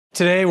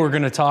Today we're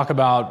going to talk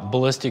about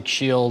ballistic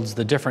shields,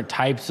 the different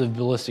types of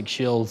ballistic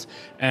shields,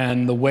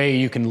 and the way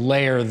you can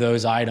layer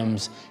those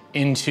items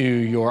into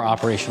your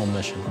operational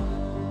mission.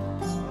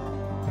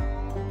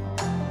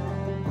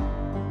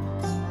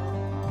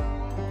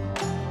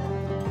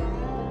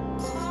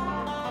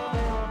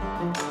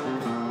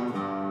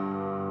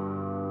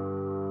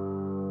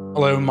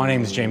 Hello, my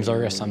name is James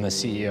Ergas. I'm the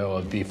CEO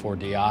of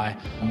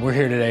B4DI. We're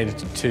here today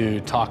to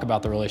talk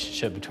about the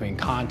relationship between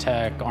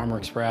Kontek, Armor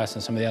Express,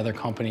 and some of the other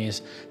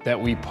companies that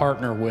we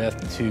partner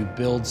with to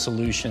build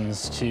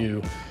solutions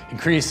to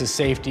increase the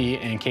safety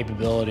and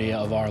capability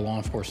of our law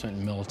enforcement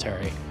and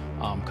military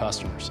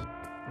customers.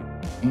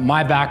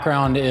 My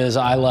background is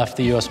I left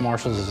the U.S.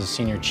 Marshals as a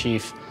senior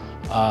chief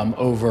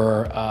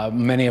over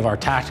many of our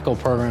tactical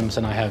programs,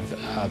 and I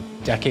have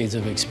decades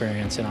of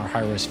experience in our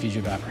high-risk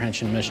fugitive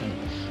apprehension mission.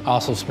 I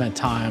also spent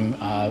time,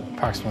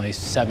 approximately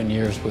 7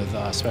 years, with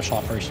special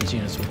operations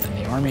units within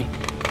the Army.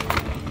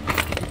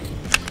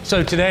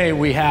 So today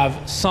we have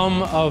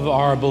some of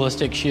our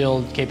ballistic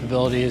shield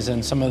capabilities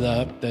and some of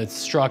the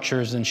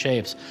structures and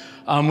shapes.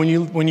 When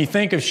you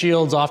think of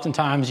shields,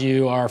 oftentimes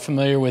you are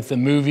familiar with the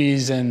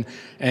movies and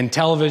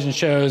television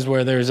shows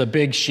where there's a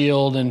big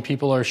shield and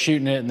people are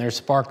shooting it and there's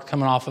spark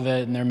coming off of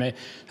it, and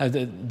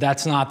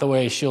that's not the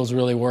way shields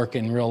really work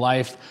in real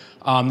life.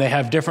 They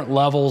have different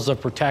levels of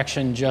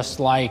protection, just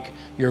like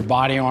your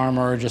body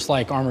armor, just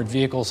like armored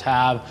vehicles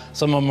have.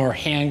 Some of them are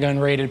handgun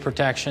rated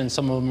protection,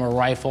 some of them are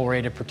rifle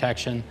rated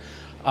protection.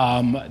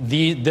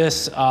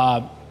 This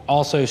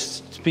also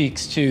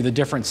speaks to the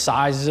different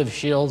sizes of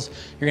shields.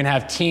 You're going to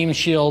have team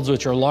shields,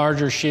 which are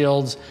larger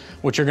shields,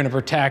 which are going to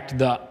protect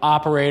the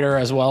operator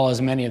as well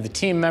as many of the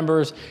team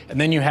members. And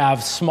then you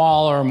have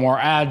smaller, more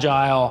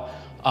agile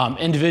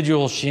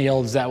individual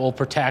shields that will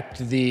protect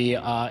the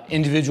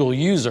individual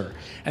user.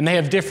 And they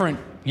have different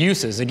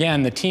uses.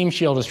 Again, the team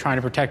shield is trying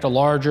to protect a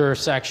larger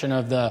section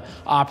of the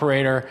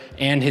operator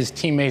and his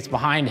teammates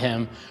behind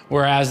him,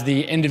 whereas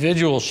the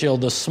individual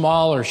shield, the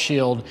smaller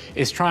shield,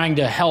 is trying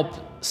to help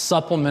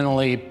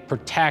supplementally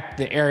protect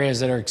the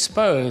areas that are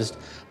exposed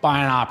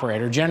by an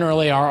operator.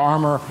 Generally, our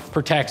armor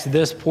protects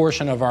this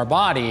portion of our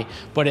body,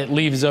 but it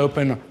leaves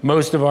open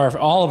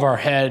all of our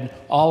head,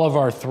 all of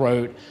our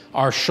throat,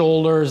 our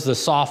shoulders, the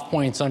soft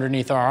points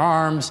underneath our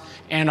arms,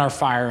 and our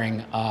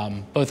firing,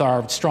 both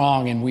our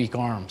strong and weak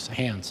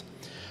hands.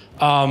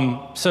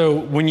 So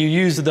when you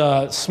use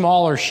the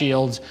smaller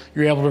shields,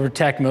 you're able to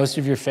protect most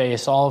of your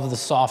face, all of the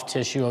soft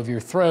tissue of your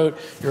throat,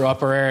 your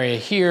upper area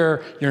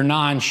here, your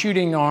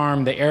non-shooting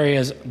arm,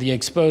 the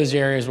exposed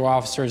areas where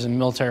officers in the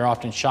military are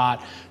often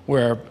shot,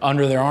 where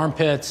under their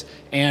armpits,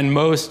 and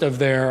most of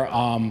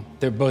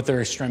both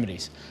their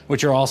extremities,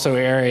 which are also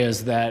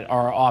areas that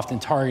are often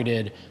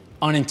targeted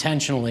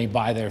unintentionally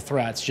by their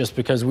threats, just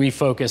because we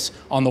focus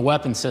on the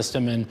weapon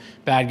system and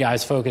bad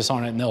guys focus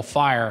on it and they'll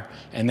fire,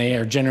 and they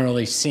are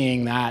generally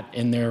seeing that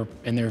in their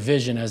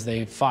vision as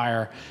they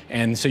fire,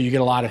 and so you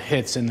get a lot of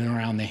hits in and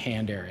around the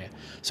hand area.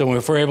 So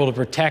if we're able to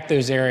protect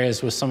those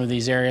areas with some of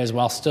these areas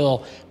while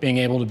still being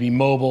able to be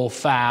mobile,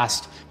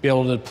 fast, be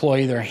able to deploy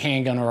either a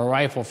handgun or a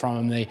rifle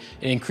from them, it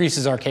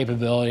increases our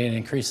capability and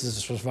increases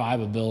the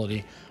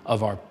survivability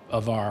of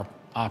our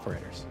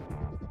operators.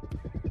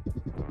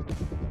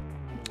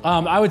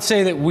 I would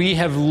say that we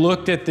have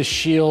looked at the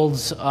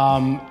shields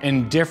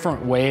in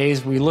different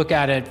ways. We look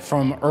at it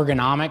from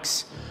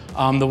ergonomics,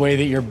 the way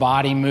that your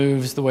body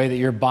moves, the way that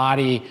your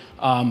body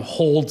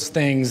holds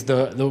things,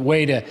 the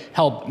way to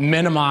help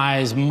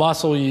minimize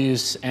muscle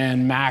use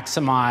and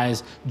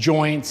maximize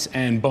joints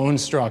and bone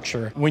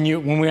structure.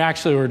 When we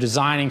actually were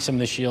designing some of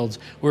the shields,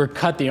 we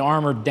cut the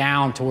armor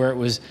down to where it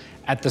was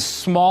at the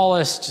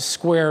smallest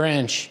square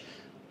inch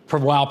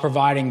while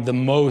providing the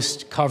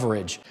most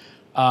coverage.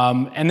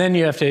 And then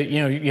you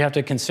have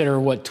to consider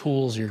what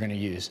tools you're going to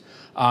use.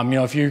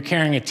 If you're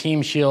carrying a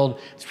team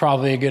shield, it's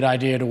probably a good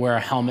idea to wear a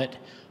helmet,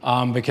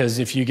 because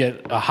if you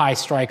get a high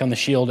strike on the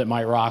shield, it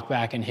might rock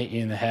back and hit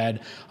you in the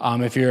head.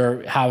 If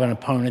you have an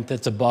opponent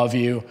that's above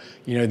you,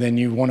 then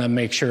you want to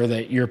make sure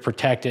that you're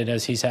protected,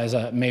 as he says,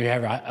 maybe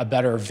have a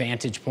better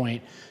vantage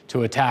point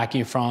to attack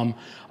you from.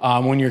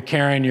 When you're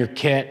carrying your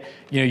kit,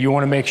 you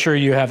want to make sure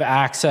you have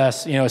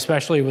access,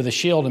 especially with a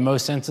shield in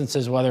most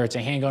instances, whether it's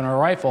a handgun or a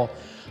rifle.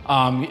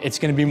 It's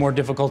going to be more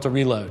difficult to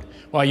reload.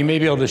 While you may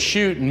be able to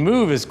shoot and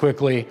move as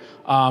quickly,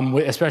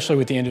 especially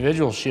with the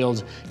individual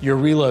shields, your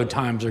reload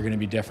times are going to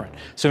be different.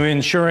 So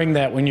ensuring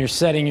that when you're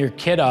setting your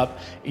kit up,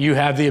 you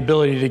have the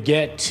ability to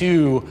get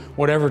to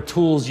whatever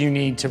tools you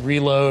need to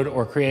reload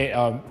or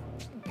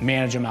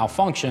manage a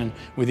malfunction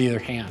with either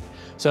hand.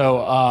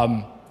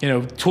 So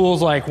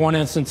tools like, one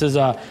instance is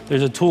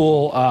there's a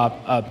tool,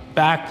 a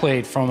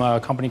backplate from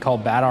a company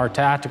called B4DI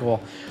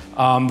Tactical,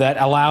 that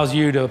allows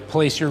you to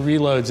place your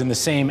reloads in the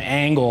same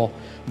angle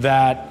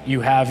that you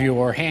have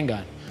your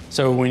handgun.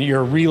 So when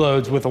your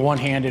reloads with a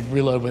one-handed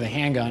reload with a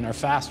handgun are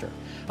faster.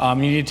 You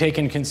need to take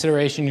into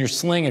consideration your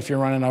sling if you're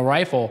running a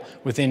rifle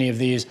with any of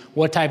these,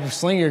 what type of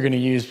sling you're going to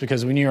use,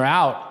 because when you're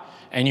out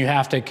and you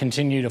have to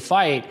continue to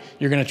fight,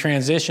 you're going to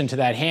transition to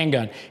that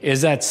handgun.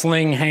 Is that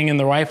sling hanging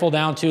the rifle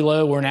down too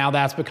low, where now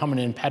that's become an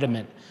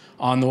impediment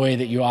on the way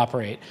that you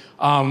operate?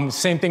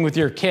 Same thing with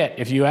your kit.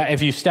 If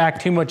you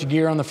stack too much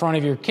gear on the front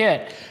of your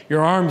kit,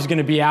 your arm's going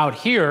to be out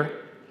here,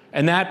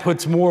 and that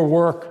puts more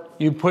work.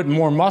 You put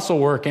more muscle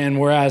work in,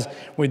 whereas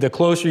with the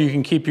closer you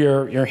can keep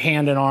your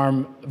hand and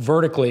arm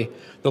vertically,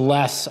 the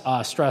less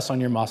stress on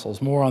your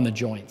muscles, more on the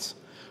joints.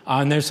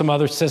 And there's some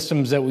other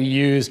systems that we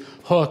use,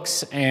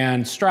 hooks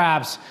and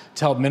straps,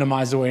 to help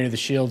minimize the weight of the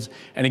shields.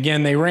 And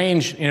again, they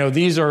range,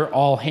 these are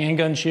all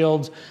handgun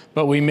shields,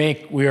 but we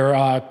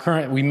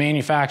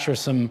manufacture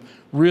some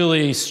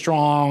really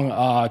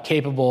strong,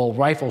 capable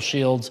rifle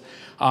shields.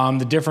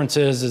 The difference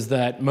is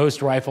that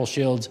most rifle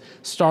shields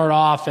start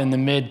off in the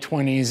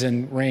mid-20s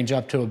and range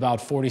up to about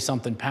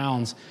 40-something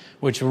pounds,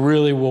 which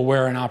really will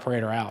wear an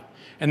operator out.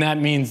 And that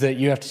means that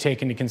you have to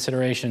take into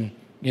consideration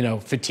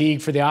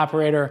fatigue for the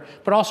operator,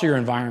 but also your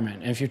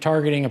environment. And if you're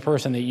targeting a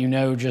person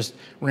that just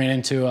ran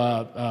into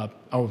a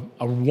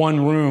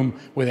one room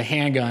with a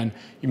handgun,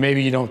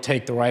 maybe you don't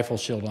take the rifle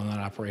shield on that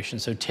operation.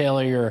 So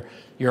tailor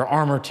your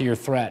armor to your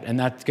threat, and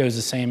that goes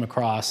the same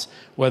across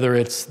whether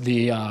it's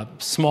the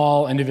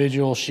small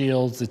individual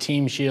shields, the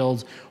team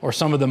shields, or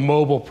some of the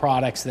mobile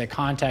products that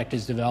Kontek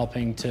is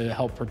developing to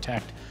help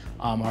protect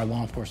our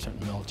law enforcement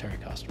and military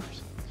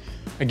customers.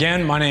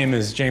 Again, my name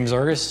is James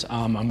Ergas.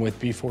 I'm with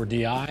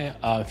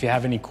B4DI. If you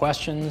have any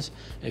questions,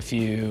 if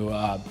you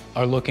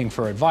are looking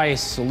for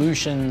advice,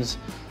 solutions,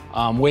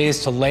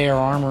 ways to layer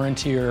armor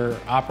into your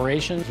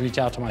operations, reach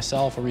out to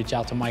myself or reach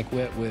out to Mike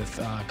Witt with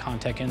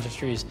Kontek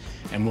Industries,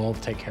 and we'll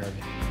take care of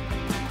you.